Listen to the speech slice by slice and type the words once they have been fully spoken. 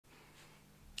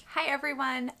Hi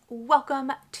everyone,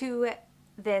 welcome to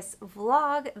this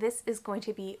vlog. This is going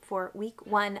to be for week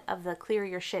 1 of the Clear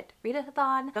Your Shit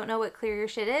Readathon. Don't know what Clear Your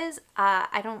Shit is.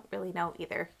 I don't really know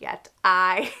either yet.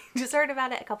 I just heard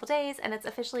about it a couple days and it's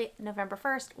officially November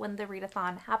 1st when the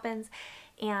readathon happens.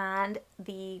 And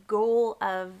the goal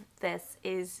of this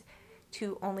is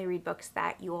to only read books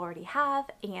that you already have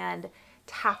and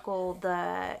tackle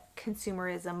the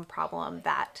consumerism problem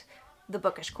that the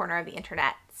bookish corner of the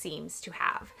internet seems to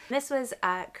have. This was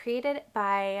created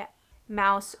by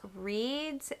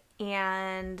emjaereads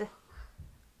and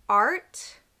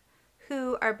Art,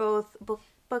 who are both book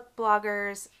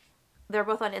bloggers. They're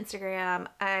both on Instagram.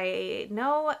 I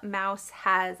know Mouse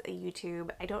has a YouTube.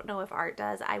 I don't know if Art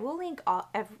does. I will link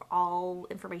all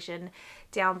information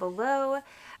down below.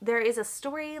 There is a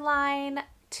storyline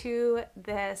to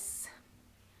this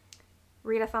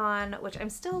readathon, which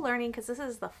I'm still learning because this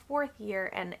is the 4th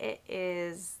year and it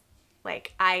is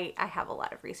like I have a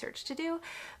lot of research to do,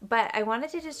 but I wanted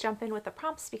to just jump in with the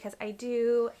prompts because I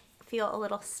do feel a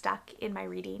little stuck in my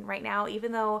reading right now.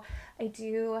 Even though I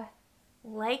do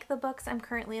like the books I'm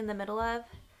currently in the middle of,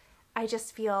 I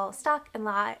just feel stuck and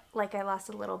like I lost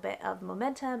a little bit of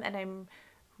momentum and I'm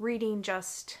reading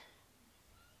just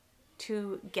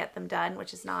to get them done,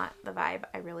 which is not the vibe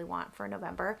I really want for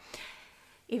November.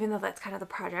 Even though that's kind of the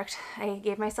project I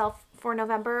gave myself for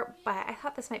November, but I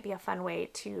thought this might be a fun way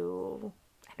to,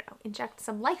 I don't know, inject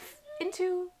some life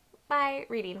into my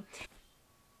reading.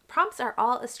 Prompts are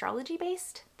all astrology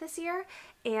based this year,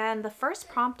 and the first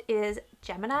prompt is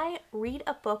Gemini, read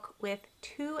a book with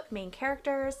 2 main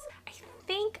characters. I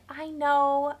think I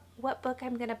know what book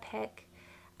I'm gonna pick.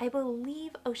 I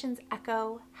believe Ocean's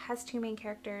Echo has 2 main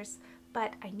characters,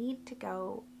 but I need to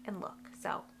go and look.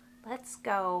 So let's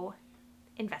go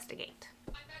investigate.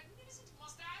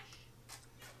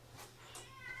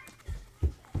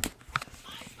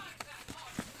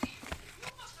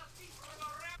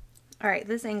 All right,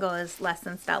 this angle is less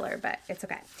than stellar, but it's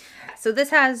okay. So this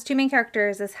has 2 main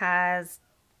characters. This has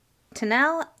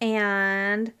Tanel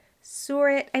and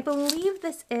Surit. I believe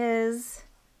this is,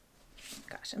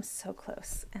 gosh, I'm so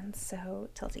close and so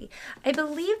tilty. I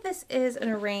believe this is an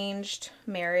arranged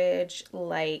marriage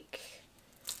like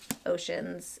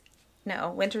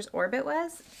Winter's Orbit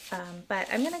was, but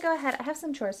I'm gonna go ahead. I have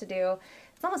some chores to do.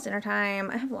 It's almost dinner time.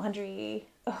 I have laundry.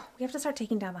 Oh, we have to start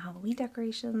taking down the Halloween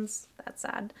decorations. That's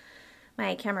sad.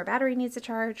 My camera battery needs a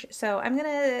charge, so I'm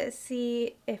gonna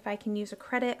see if I can use a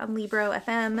credit on Libro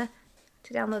FM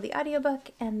to download the audiobook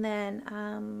and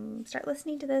then start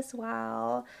listening to this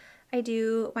while I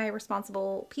do my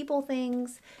responsible people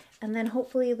things, and then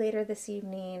hopefully later this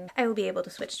evening I will be able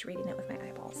to switch to reading it with my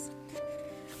eyeballs.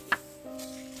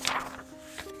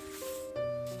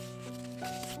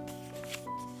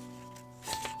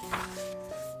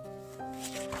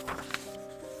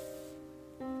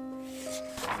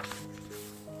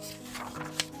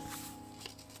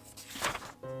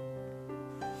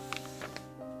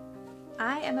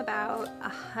 I am about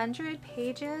 100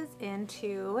 pages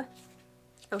into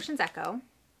Ocean's Echo,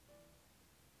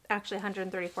 actually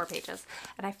 134 pages,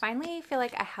 and I finally feel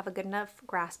like I have a good enough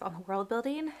grasp on the world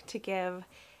building to give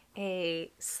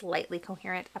a slightly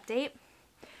coherent update.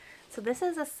 So this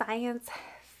is a science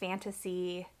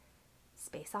fantasy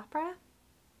space opera.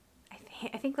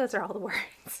 I think those are all the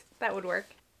words that would work.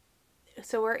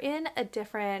 So we're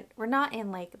not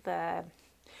in like the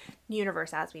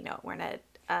universe as we know it. We're in a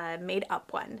made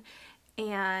up one,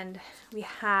 and we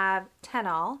have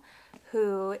Tanel,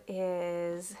 who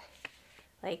is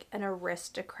like an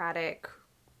aristocratic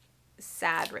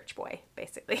sad rich boy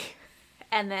basically,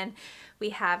 and then we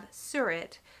have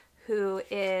Surit, who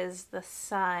is the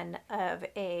son of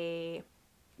a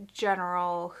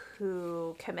general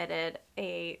who committed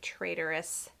a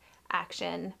traitorous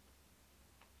action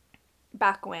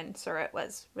back when Surit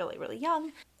was really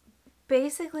young.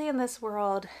 Basically in this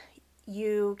world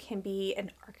you can be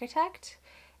an architect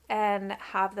and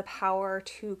have the power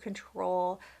to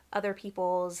control other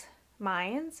people's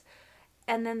minds.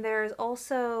 And then there's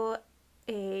also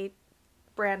a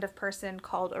brand of person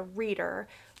called a reader,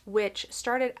 which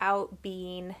started out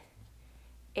being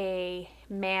a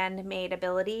man-made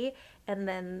ability, and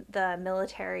then the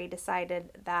military decided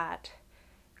that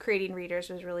creating readers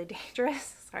was really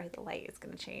dangerous. Sorry, the light is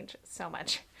going to change so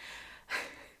much.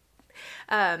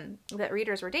 That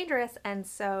readers were dangerous, and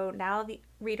so now the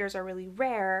readers are really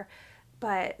rare,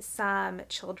 but some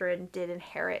children did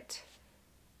inherit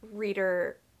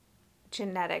reader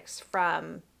genetics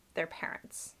from their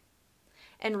parents.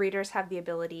 And readers have the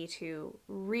ability to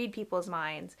read people's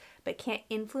minds, but can't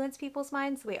influence people's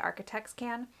minds the way architects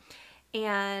can.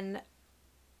 And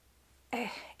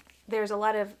there's a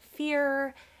lot of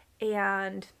fear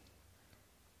and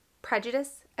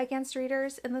prejudice against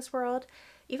readers in this world,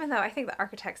 even though I think the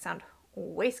architects sound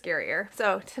way scarier.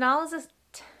 So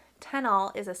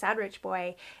Tenal is a sad rich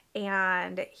boy,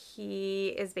 and he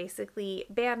is basically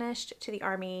banished to the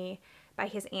army by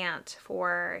his aunt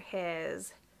for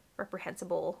his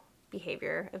reprehensible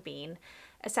behavior of being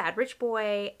a sad rich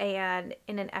boy, and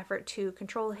in an effort to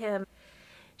control him,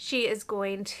 she is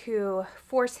going to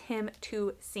force him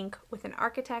to sync with an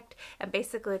architect. And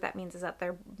basically what that means is that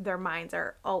their minds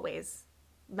are always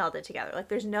melded together. Like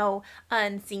there's no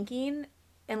unsyncing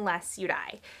unless you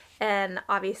die. And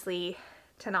obviously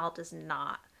Tenal does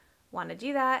not want to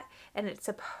do that, and it's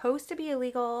supposed to be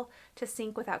illegal to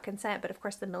sync without consent, but of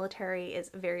course the military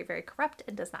is very, very corrupt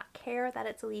and does not care that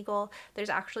it's illegal. There's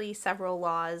actually several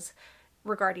laws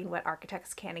regarding what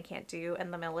architects can and can't do,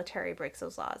 and the military breaks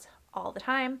those laws all the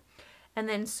time. And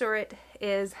then Surit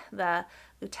is the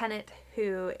lieutenant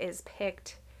who is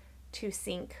picked to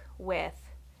sync with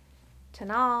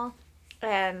Tenal,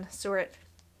 and Surit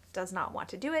does not want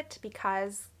to do it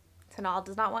because Tenal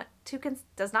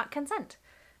does not consent.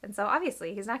 And so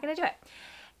obviously he's not going to do it.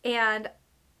 And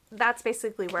that's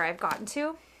basically where I've gotten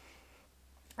to.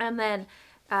 And then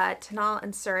Tenal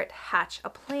and Surit hatch a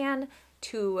plan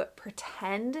to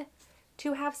pretend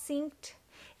to have synced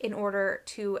in order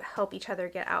to help each other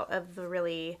get out of the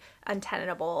really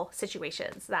untenable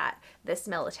situations that this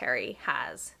military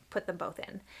has put them both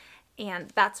in. And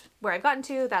that's where I've gotten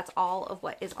to. That's all of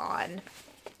what is on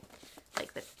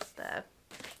like the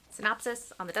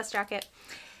synopsis on the dust jacket.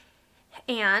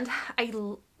 And I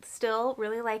still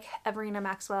really like Everina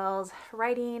Maxwell's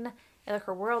writing. I like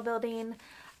her world building.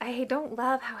 I don't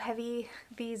love how heavy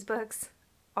these books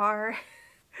are.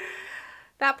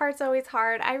 That part's always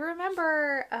hard. I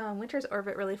remember Winter's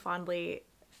Orbit really fondly,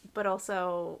 but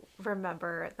also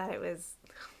remember that it was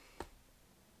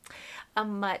a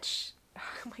much,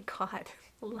 oh my god,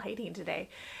 lighting today,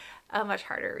 a much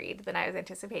harder read than I was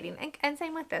anticipating. And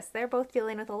same with this. They're both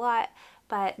dealing with a lot,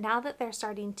 but now that they're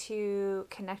starting to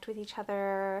connect with each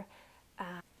other,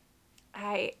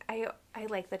 I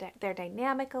like their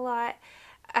dynamic a lot.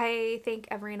 I think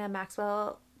Everina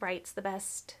Maxwell writes the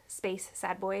best space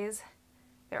sad boys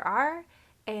there are,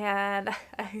 and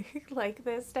I like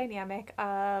this dynamic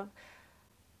of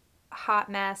hot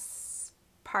mess,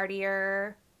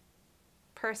 partier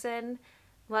person,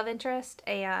 love interest,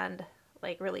 and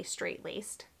like really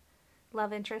straight-laced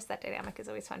love interest. That dynamic is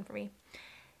always fun for me.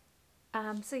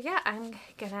 So yeah, I'm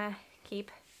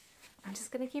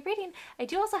just gonna keep reading. I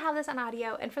do also have this on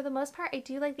audio, and for the most part I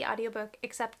do like the audiobook,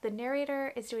 except the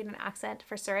narrator is doing an accent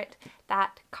for Surit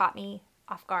that caught me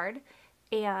off guard,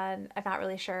 and I'm not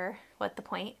really sure what the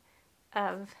point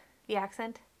of the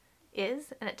accent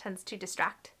is, and it tends to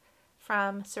distract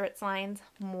from Surit's lines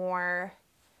more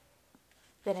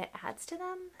than it adds to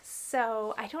them.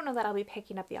 So I don't know that I'll be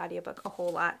picking up the audiobook a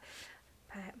whole lot,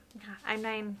 but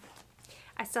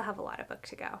I still have a lot of book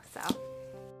to go, so.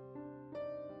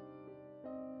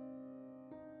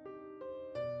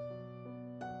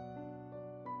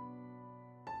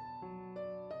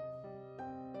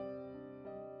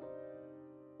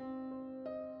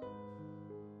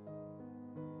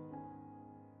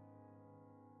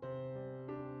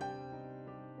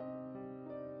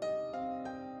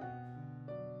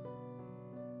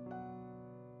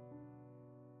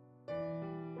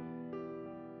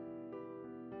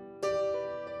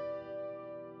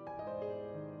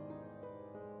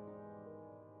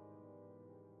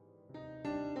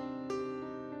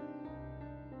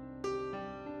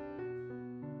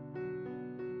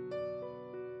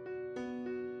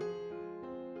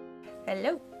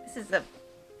 Hello. This is a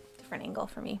different angle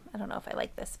for me. I don't know if I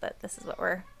like this, but this is what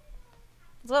we're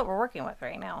working with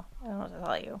right now. I don't know what to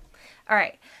tell you. All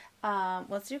right.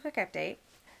 Let's do a quick update.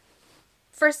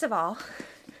 First of all,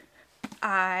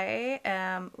 I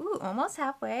am almost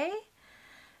halfway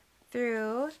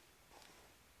through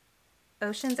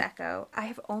Ocean's Echo. I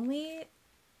have only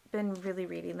been really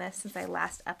reading this since I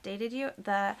last updated you.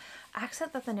 The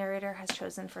accent that the narrator has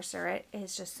chosen for Surit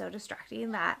is just so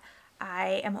distracting that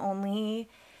I am only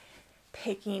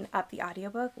picking up the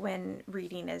audiobook when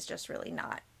reading is just really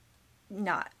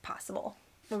not possible.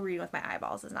 The reading with my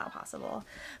eyeballs is not possible.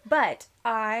 But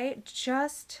I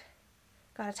just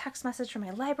got a text message from my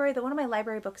library that one of my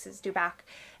library books is due back,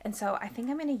 and so I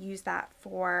think I'm going to use that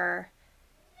for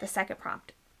the second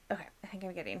prompt. Okay, I think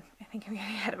I'm getting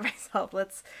ahead of myself.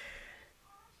 Let's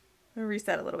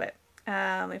reset a little bit.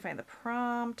 Let me find the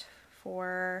prompt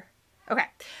for. Okay.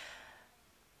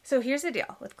 So here's the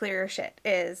deal with Clear Your Shit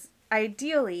is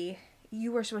ideally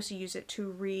you were supposed to use it to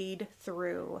read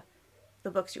through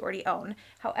the books you already own.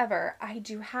 However, I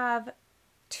do have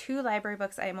 2 library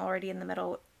books I am already in the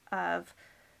middle of,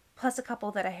 plus a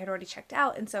couple that I had already checked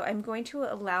out. And so I'm going to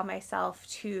allow myself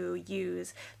to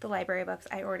use the library books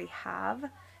I already have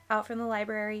out from the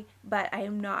library, but I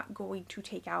am not going to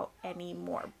take out any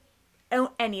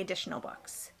additional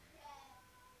books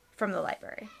from the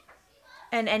library.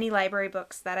 And any library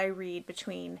books that I read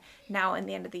between now and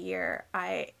the end of the year,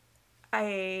 I'm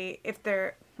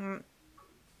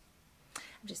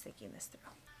just thinking this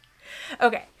through.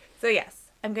 Okay, so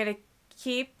yes, I'm going to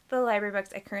keep the library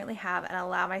books I currently have and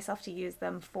allow myself to use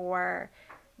them for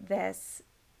this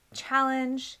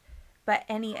challenge, but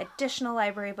any additional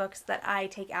library books that I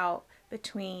take out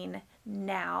between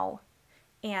now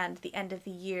and the end of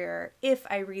the year, if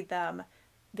I read them,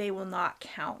 they will not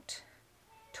count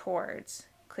towards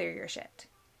Clear Your Shit.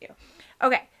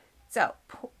 Okay, so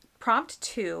prompt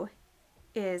 2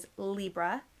 is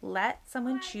Libra. Let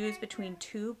someone choose between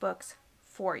 2 books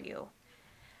for you.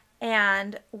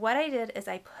 And what I did is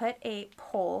I put a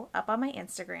poll up on my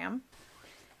Instagram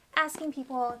asking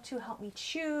people to help me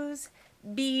choose,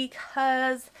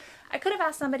 because I could have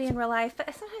asked somebody in real life,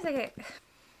 but sometimes I get...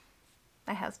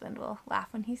 My husband will laugh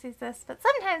when he sees this, but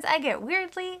sometimes I get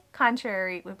weirdly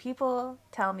contrary when people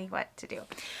tell me what to do.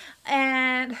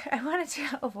 And I wanted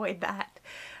to avoid that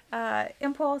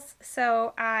impulse,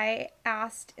 so I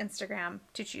asked Instagram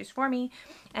to choose for me,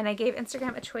 and I gave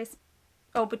Instagram a choice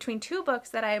between 2 books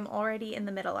that I am already in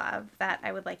the middle of that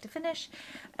I would like to finish.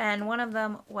 And one of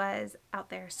them was Out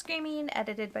There Screaming,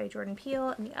 edited by Jordan Peele,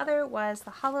 and the other was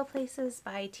The Hollow Places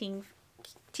by T.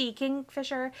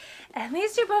 Kingfisher. And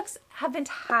these 2 books have been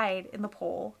tied in the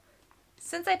poll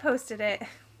since I posted it.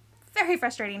 Very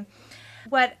frustrating.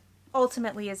 What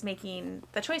ultimately is making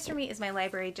the choice for me is my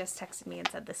library just texted me and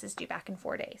said this is due back in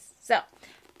 4 days. So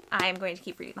I'm going to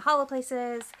keep reading The Hollow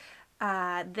Places.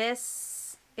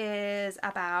 This is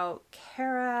about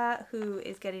Kara, who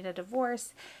is getting a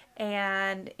divorce,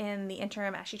 and in the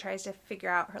interim, as she tries to figure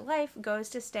out her life, goes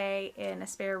to stay in a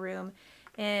spare room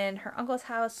in her uncle's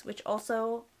house, which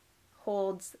also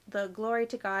holds the Glory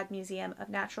to God Museum of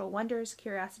Natural Wonders,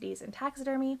 Curiosities, and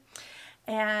Taxidermy.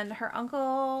 And her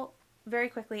uncle very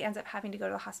quickly ends up having to go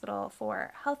to the hospital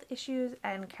for health issues,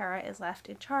 and Kara is left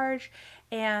in charge.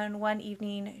 And one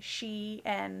evening, she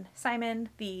and Simon,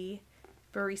 the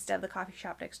barista of the coffee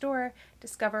shop next door,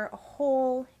 discover a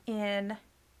hole in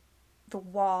the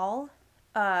wall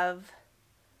of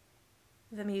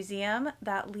the museum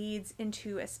that leads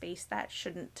into a space that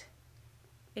shouldn't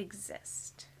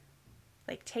exist.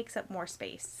 Like, takes up more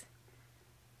space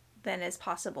than is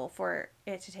possible for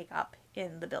it to take up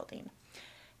in the building.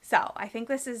 So I think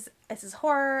this is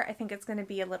horror. I think it's going to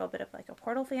be a little bit of like a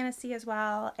portal fantasy as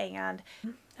well. And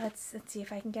let's see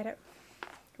if I can get it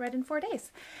read in 4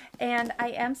 days. And I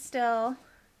am still,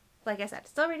 like I said,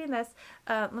 still reading this.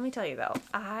 Let me tell you though,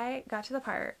 I got to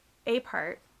a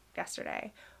part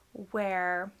yesterday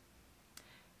where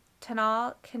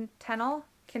Tenal can tell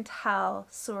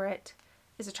Surit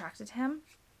is attracted to him,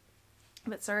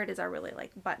 but Surit is our really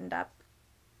like buttoned up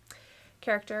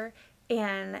character,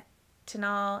 and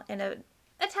Tenal, in an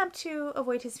attempt to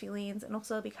avoid his feelings, and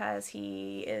also because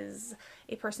he is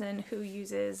a person who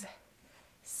uses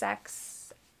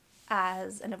sex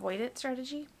as an avoidance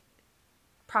strategy,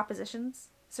 propositions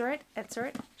Surit, and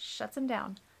Surit shuts him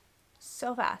down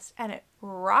so fast, and it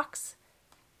rocks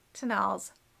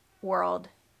Tenal's world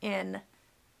in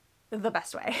the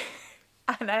best way.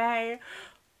 And I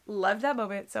loved that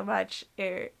moment so much.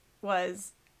 It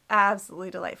was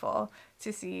absolutely delightful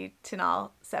to see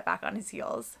Tenal set back on his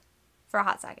heels for a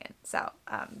hot second. So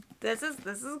this is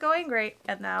going great,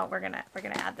 and now we're gonna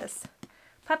add this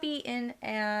puppy in,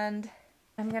 and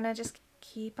I'm gonna just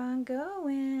keep on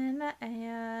going.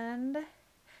 And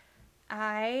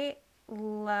I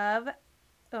love,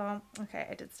 oh, okay,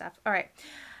 I did stuff. All right.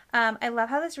 I love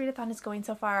how this readathon is going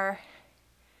so far,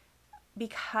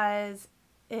 because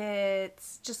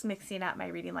it's just mixing up my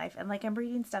reading life, and like I'm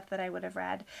reading stuff that I would have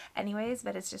read anyways,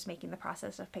 but it's just making the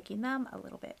process of picking them a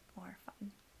little bit more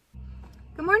fun.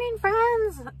 Good morning,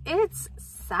 friends. It's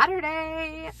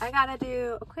Saturday. I gotta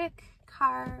do a quick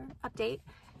car update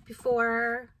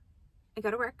before I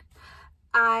go to work.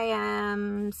 I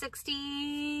am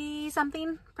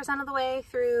 60-something% of the way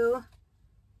through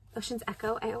Ocean's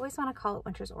Echo. I always want to call it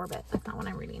Winter's Orbit. That's not what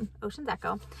I'm reading. Ocean's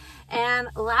Echo. And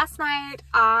last night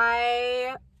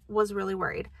I was really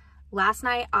worried. Last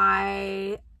night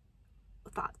I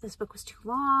thought this book was too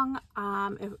long.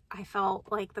 I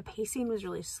felt like the pacing was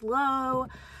really slow.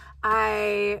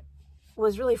 I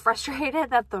was really frustrated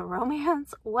that the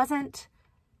romance wasn't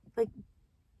like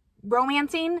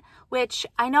romancing, which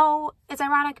I know is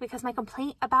ironic because my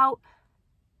complaint about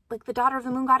like the Daughter of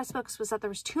the Moon Goddess books was that there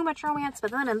was too much romance,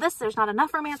 but then in this there's not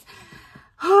enough romance.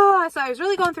 So I was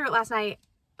really going through it last night.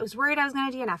 I was worried I was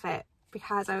going to DNF it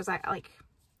because I was at like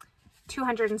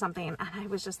 200 and something, and I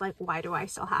was just like, why do I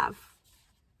still have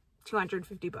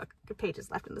 250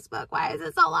 pages left in this book? Why is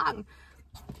it so long?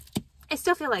 I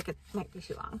still feel like it might be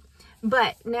too long,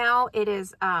 but now it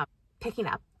is picking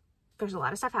up. There's a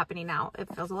lot of stuff happening now. It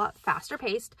feels a lot faster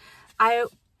paced. I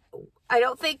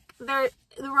don't think the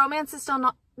romance is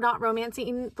still not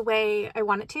romancing the way I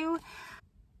want it to,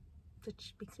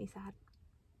 which makes me sad,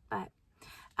 but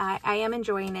I am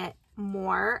enjoying it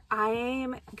more.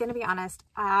 I'm gonna be honest,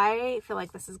 I feel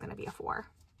like this is gonna be a 4,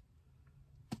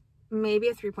 maybe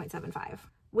a 3.75,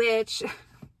 which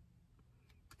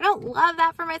I don't love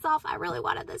that for myself. I really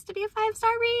wanted this to be a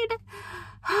 5-star read,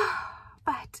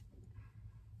 but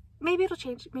maybe it'll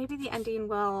change. Maybe the ending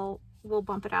will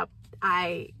bump it up.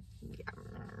 I'm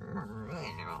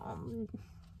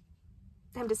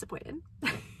disappointed.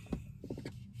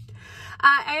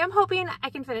 I am hoping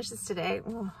I can finish this today.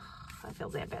 Oh, that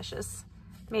feels ambitious.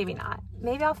 Maybe not.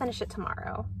 Maybe I'll finish it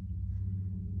tomorrow,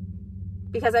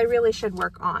 because I really should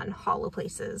work on hollow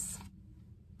places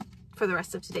for the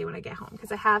rest of today when I get home,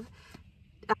 because I have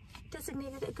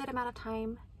designated a good amount of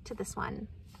time to this one.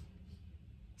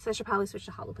 So I should probably switch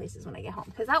to hollow places when I get home,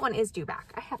 because that one is due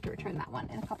back. I have to return that one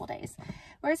in a couple days.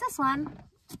 Whereas this one,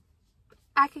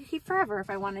 I could keep forever if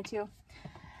I wanted to.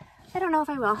 I don't know if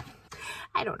I will.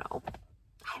 I don't know.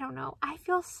 I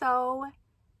feel so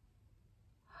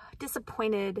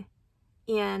disappointed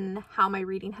in how my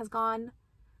reading has gone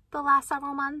the last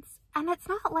several months. And it's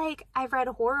not like I've read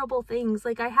horrible things.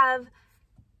 Like, I have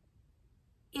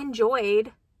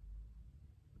enjoyed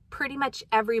pretty much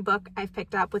every book I've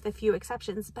picked up with a few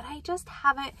exceptions, but I just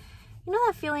haven't, you know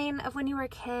that feeling of when you were a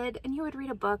kid and you would read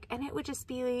a book and it would just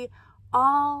be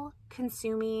all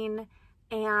consuming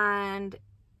and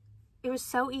it was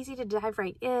so easy to dive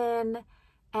right in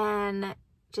and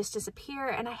just disappear.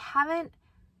 And I haven't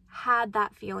had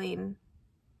that feeling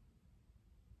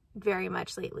very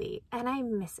much lately, and I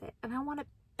miss it and I want it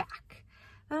back.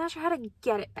 I'm not sure how to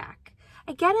get it back.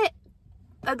 I get it.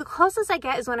 The closest I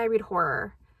get is when I read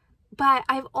horror, but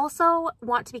I also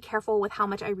want to be careful with how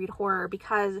much I read horror,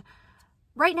 because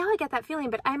right now I get that feeling,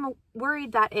 but I'm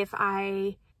worried that if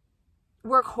I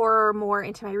work horror more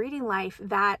into my reading life,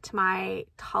 that my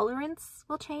tolerance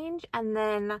will change, and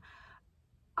then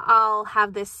I'll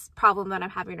have this problem that I'm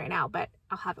having right now, but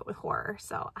I'll have it with horror.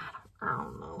 So I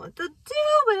don't know what to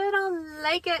do, but I don't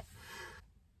like it.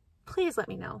 Please let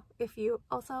me know if you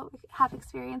also have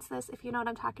experienced this. If you know what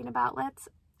I'm talking about, let's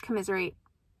commiserate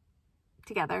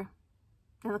together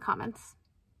in the comments,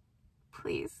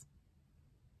 please.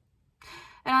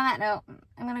 And on that note,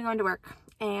 I'm gonna go into work,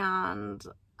 and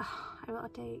I will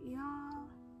update y'all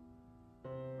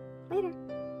later.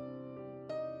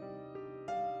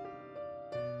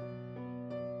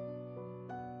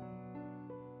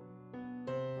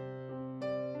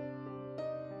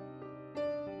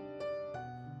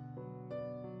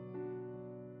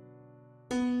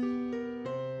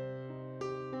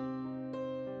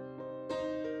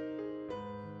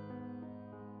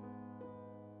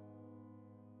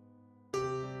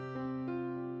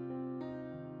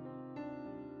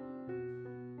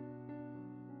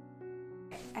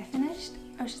 I finished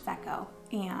Ocean's Echo,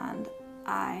 and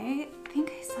I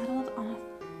think I settled on a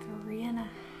 3.5.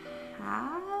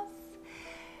 I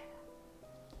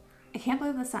can't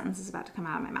believe the sentence is about to come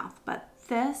out of my mouth, but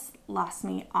this lost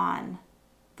me on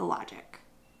the logic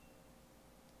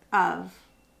of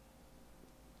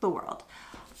the world.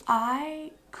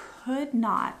 I could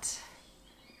not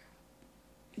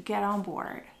get on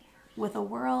board with a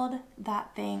world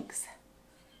that thinks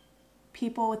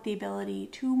people with the ability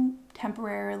to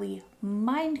temporarily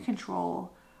mind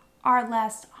control are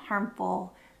less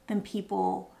harmful than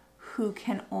people who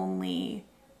can only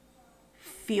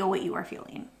feel what you are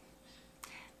feeling.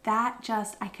 That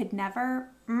just, I could never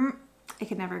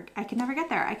get there. I could never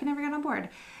get on board.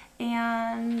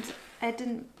 And it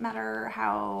didn't matter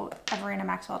how Everina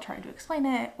Maxwell tried to explain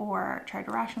it or tried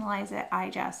to rationalize it. I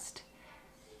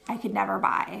could never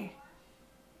buy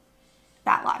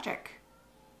that logic.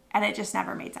 And it just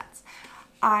never made sense.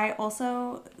 I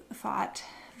also thought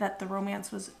that the romance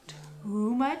was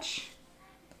too much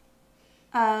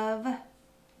of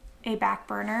a back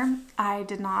burner. I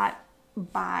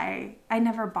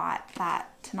never bought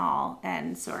that Tanal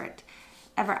and Sorit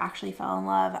ever actually fell in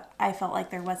love. I felt like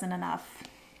there wasn't enough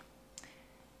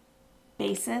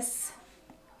basis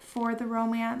for the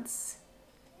romance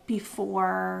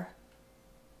before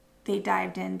they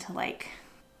dived into like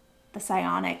the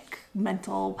psionic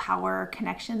mental power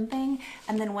connection thing.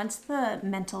 And then once the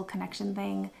mental connection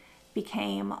thing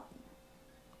became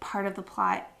part of the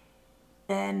plot,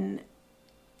 then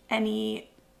any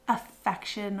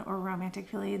affection or romantic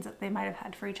feelings that they might have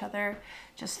had for each other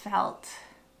just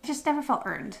never felt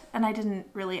earned. And I didn't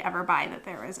really ever buy that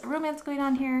there was a romance going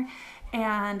on here.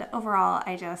 And overall,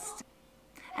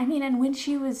 and when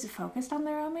she was focused on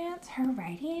the romance, her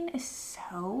writing is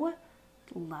so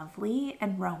lovely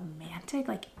and romantic,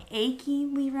 like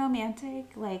achingly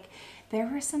romantic. Like, there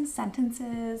were some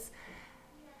sentences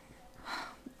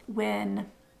when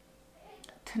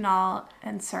Tanal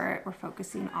and Surit were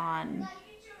focusing on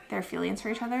their feelings for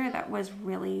each other that was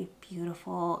really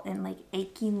beautiful and like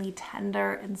achingly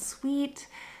tender and sweet,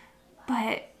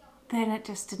 but then it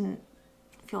just didn't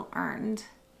feel earned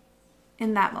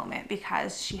in that moment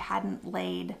because she hadn't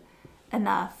laid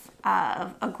enough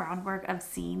of a groundwork of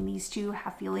seeing these two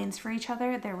have feelings for each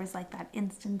other. There was like that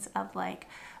instance of like,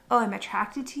 oh, I'm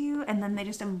attracted to you, and then they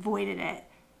just avoided it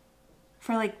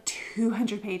for like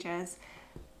 200 pages.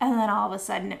 And then all of a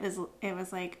sudden it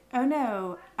was like, oh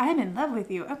no, I'm in love with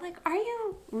you. I'm like, are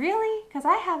you really? Because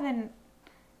I haven't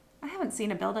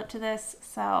seen a build up to this.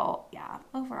 So yeah,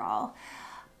 overall,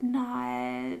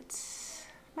 not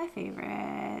my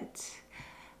favorite.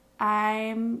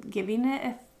 I'm giving it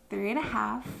a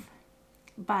 3.5,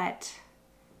 but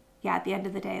yeah, at the end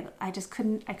of the day, I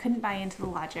couldn't buy into the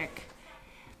logic,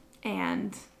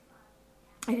 and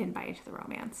I didn't buy into the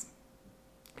romance.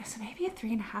 So maybe a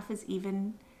 3.5 is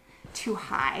even too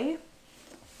high.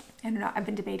 I don't know. I've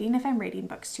been debating if I'm rating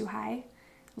books too high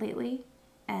lately,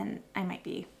 and I might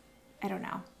be. I don't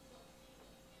know.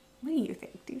 What do you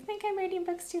think? Do you think I'm rating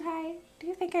books too high? Do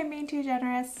you think I'm being too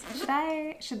generous?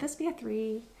 Should this be a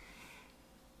 3?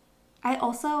 I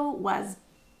also was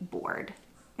bored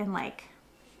in like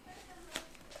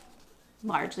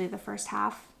largely the first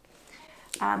half.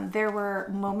 There were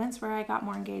moments where I got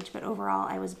more engaged, but overall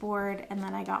I was bored, and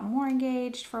then I got more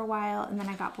engaged for a while, and then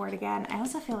I got bored again. I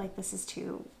also feel like this is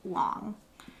too long.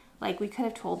 Like, we could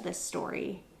have told this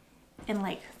story in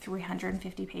like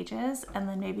 350 pages, and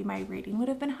then maybe my rating would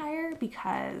have been higher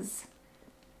because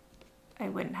I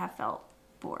wouldn't have felt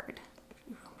bored.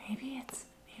 Ooh, maybe it's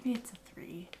a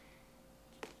 3.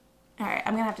 All right,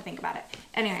 I'm gonna have to think about it.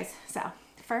 Anyways, so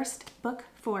first book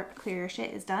for Clear Your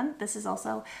Shit is done. This is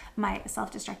also my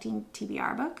self-destructing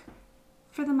TBR book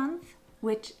for the month,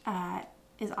 which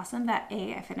is awesome that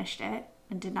A, I finished it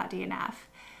and did not DNF,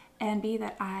 and B,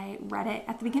 that I read it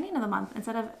at the beginning of the month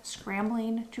instead of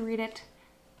scrambling to read it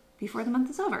before the month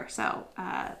is over. So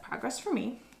progress for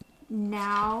me.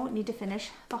 Now need to finish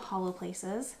The Hollow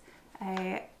Places.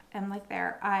 I am like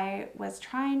there. I was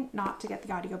trying not to get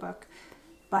the audiobook,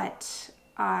 but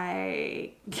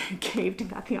I caved and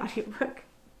got the audiobook.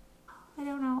 I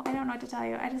don't know what to tell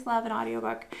you. I just love an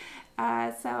audiobook.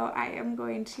 So I am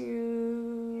going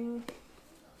to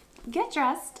get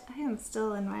dressed. I am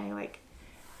still in my like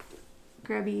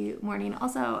grubby morning.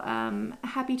 Also,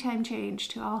 happy time change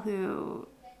to all who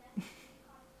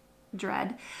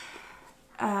dread.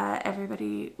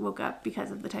 Everybody woke up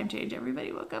because of the time change.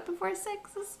 Everybody woke up before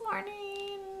 6 this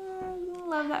morning.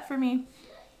 Love that for me.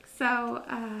 So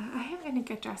I am going to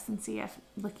get dressed and see if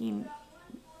looking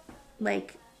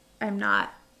like I'm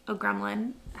not a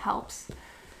gremlin helps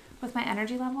with my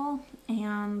energy level.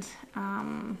 And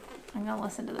I'm going to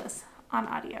listen to this on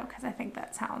audio because I think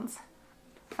that sounds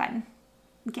fun.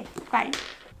 Okay, bye.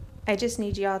 I just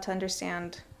need y'all to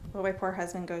understand what my poor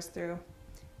husband goes through.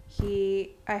 I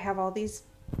have all these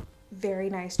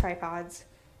very nice tripods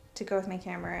to go with my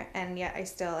camera, and yet I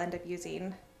still end up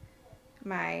using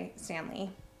my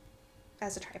Stanley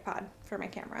as a tripod for my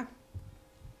camera.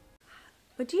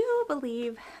 Would you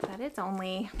believe that it's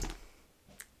only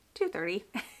 2:30?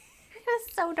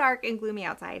 It's so dark and gloomy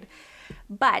outside.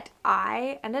 But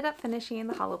I ended up finishing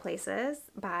The Hollow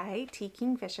Places by T.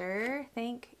 Kingfisher.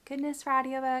 Thank goodness for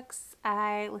audiobooks.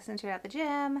 I listened to it at the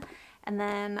gym, and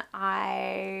then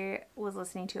I was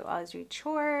listening to it while I was doing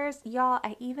chores. Y'all,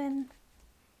 I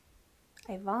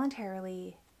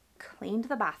voluntarily cleaned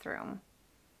the bathroom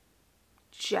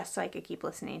just so I could keep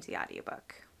listening to the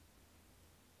audiobook.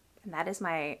 And that is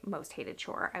my most hated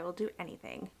chore. I will do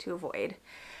anything to avoid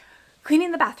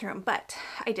cleaning the bathroom, but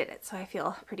I did it, so I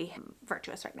feel pretty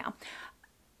virtuous right now.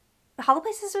 The Hollow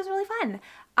Places was really fun.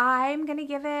 I'm gonna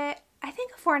give it, I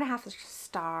think, 4.5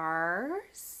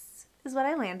 stars is what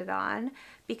I landed on,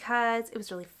 because it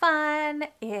was really fun,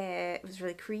 it was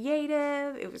really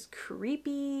creative, it was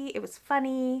creepy, it was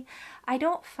funny. I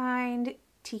don't find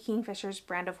T. Kingfisher's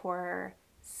brand of horror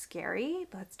scary,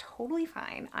 but that's totally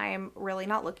fine. I'm really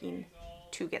not looking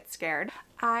to get scared.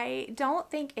 I don't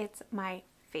think it's my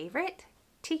favorite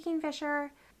tea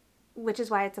kingfisher, which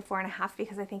is why it's a 4.5,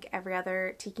 because I think every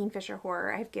other tea kingfisher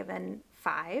horror I've given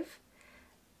 5.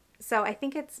 So I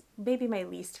think it's maybe my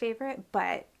least favorite,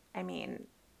 but I mean,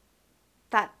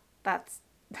 that's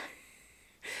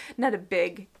not a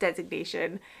big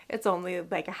designation. It's only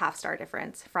like a half-star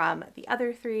difference from the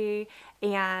other 3,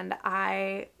 and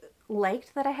I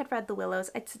liked that I had read The Willows.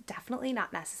 It's definitely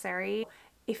not necessary.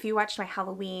 If you watched my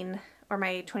Halloween or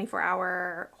my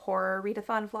 24-hour horror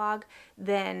readathon vlog,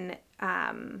 then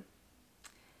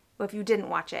well, if you didn't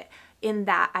watch it, in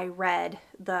that I read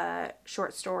the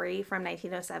short story from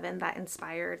 1907 that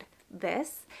inspired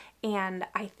this, and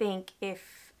I think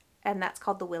and that's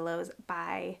called The Willows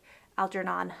by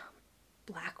Algernon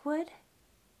Blackwood.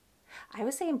 I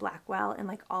was saying Blackwell in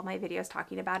like all my videos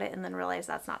talking about it, and then realized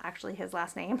that's not actually his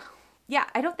last name. Yeah,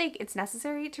 I don't think it's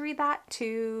necessary to read that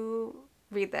to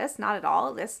read this, not at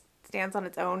all. This stands on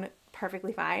its own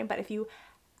perfectly fine, but if you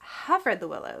have read The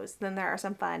Willows, then there are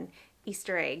some fun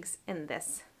Easter eggs in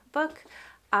this book,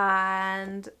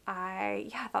 and I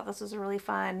thought this was a really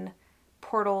fun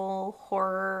portal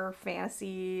horror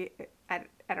fantasy.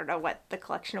 I don't know what the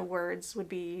collection of words would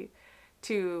be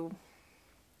to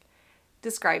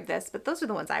describe this, but those are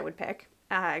the ones I would pick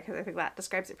because I think that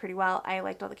describes it pretty well. I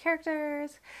liked all the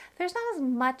characters. There's not as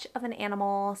much of an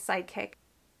animal sidekick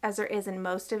as there is in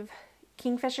most of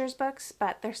Kingfisher's books,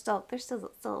 but there's still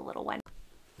a little one.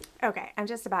 Okay, I'm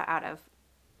just about out of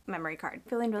memory card.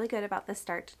 Feeling really good about the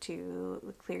start to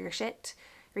the Clear Your Shit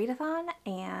readathon,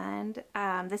 and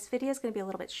this video is going to be a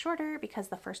little bit shorter because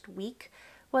the first week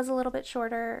was a little bit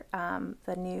shorter.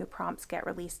 The new prompts get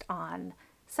released on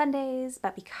Sundays,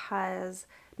 but because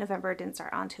November didn't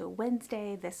start onto a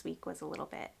Wednesday, this week was a little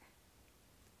bit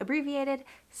abbreviated.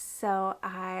 So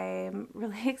I'm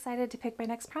really excited to pick my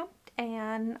next prompt,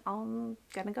 and I'm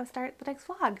gonna go start the next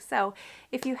vlog. So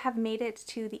if you have made it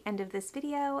to the end of this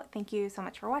video, thank you so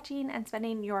much for watching and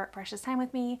spending your precious time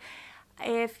with me.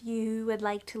 If you would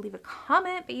like to leave a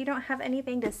comment but you don't have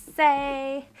anything to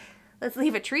say, let's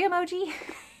leave a tree emoji,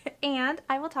 and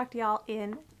I will talk to y'all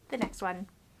in the next one.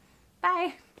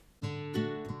 Bye!